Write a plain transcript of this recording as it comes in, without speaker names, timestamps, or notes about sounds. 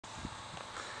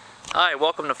Hi,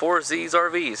 welcome to 4Z'S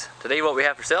RVs. Today what we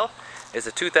have for sale is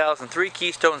a 2003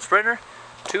 Keystone Sprinter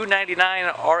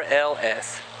 299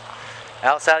 RLS.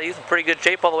 Outside is in pretty good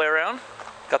shape all the way around.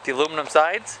 Got the aluminum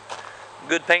sides,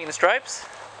 good paint and stripes.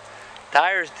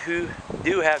 Tires do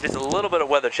have just a little bit of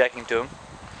weather checking to them.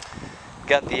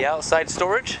 Got the outside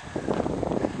storage,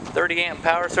 30 amp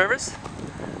power service,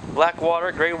 black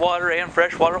water, gray water, and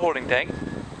fresh water holding tank.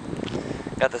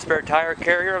 Got the spare tire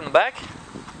carrier on the back.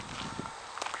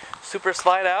 Super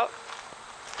slide out.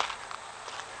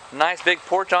 Nice big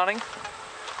porch awning.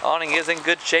 Awning is in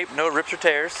good shape, no rips or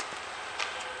tears.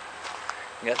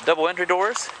 You got double entry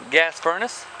doors, gas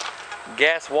furnace,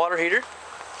 gas water heater,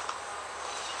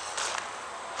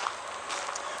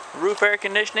 roof air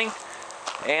conditioning,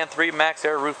 and 3 max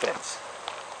air roof vents.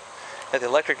 Got the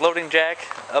electric loading jack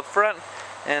up front,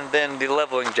 and then the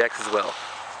leveling jacks as well.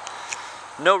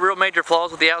 No real major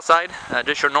flaws with the outside,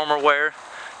 just your normal wear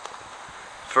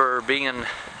for being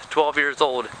 12 years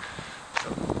old. So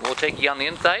we'll take you on the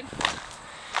inside,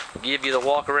 give you the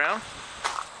walk around.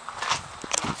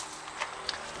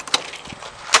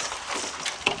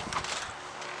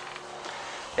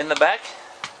 In the back,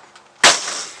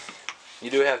 you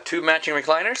do have 2 matching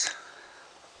recliners,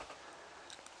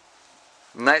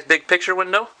 nice big picture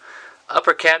window,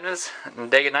 upper cabinets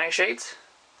and day and night shades.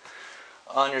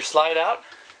 On your slide out,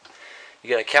 you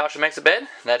got a couch that makes a bed.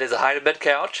 That is a hide-to-bed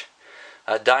couch.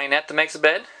 A dinette that makes a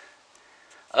bed.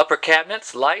 Upper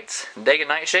cabinets, lights, day and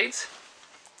night shades.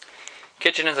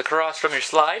 Kitchen is across from your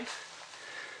slide.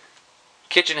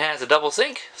 Kitchen has a double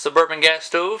sink, suburban gas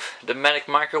stove, Dometic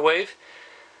microwave,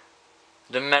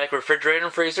 Dometic refrigerator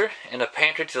and freezer, and a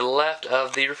pantry to the left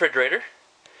of the refrigerator.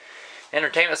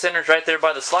 Entertainment center is right there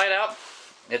by the slide out.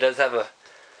 It does have a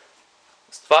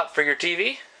spot for your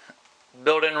TV,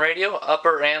 built-in radio,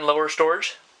 upper and lower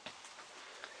storage.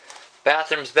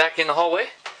 Bathroom's back in the hallway.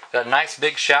 Got a nice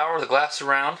big shower with a glass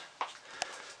surround.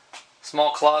 Small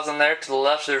closet in there to the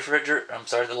left of the refrigerator.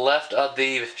 To the left of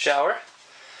the shower.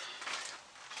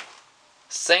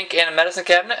 Sink and a medicine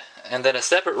cabinet, and then a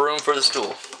separate room for the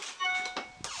stool.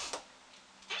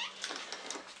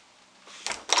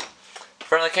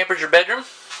 Front of the camper is your bedroom.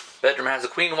 Bedroom has a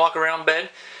queen walk-around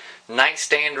bed,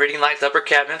 nightstand, reading lights, upper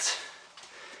cabinets,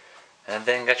 and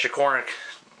then got your corner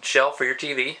shelf for your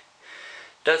TV.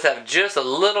 Does have just a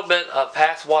little bit of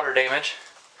past water damage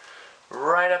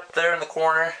right up there in the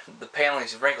corner. The paneling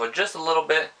is wrinkled just a little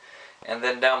bit, and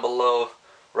then down below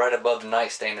right above the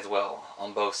nightstand as well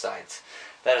on both sides.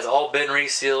 That has all been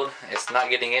resealed. It's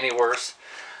not getting any worse,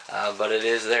 but it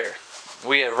is there.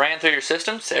 We have ran through your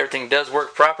systems. Everything does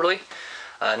work properly.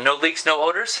 No leaks, no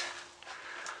odors.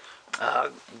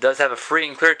 Does have a free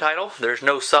and clear title. There's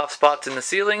no soft spots in the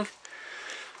ceiling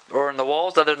or in the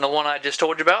walls other than the one I just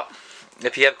told you about.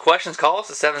 If you have questions, call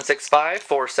us at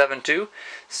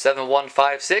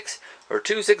 765-472-7156 or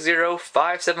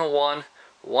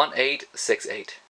 260-571-1868.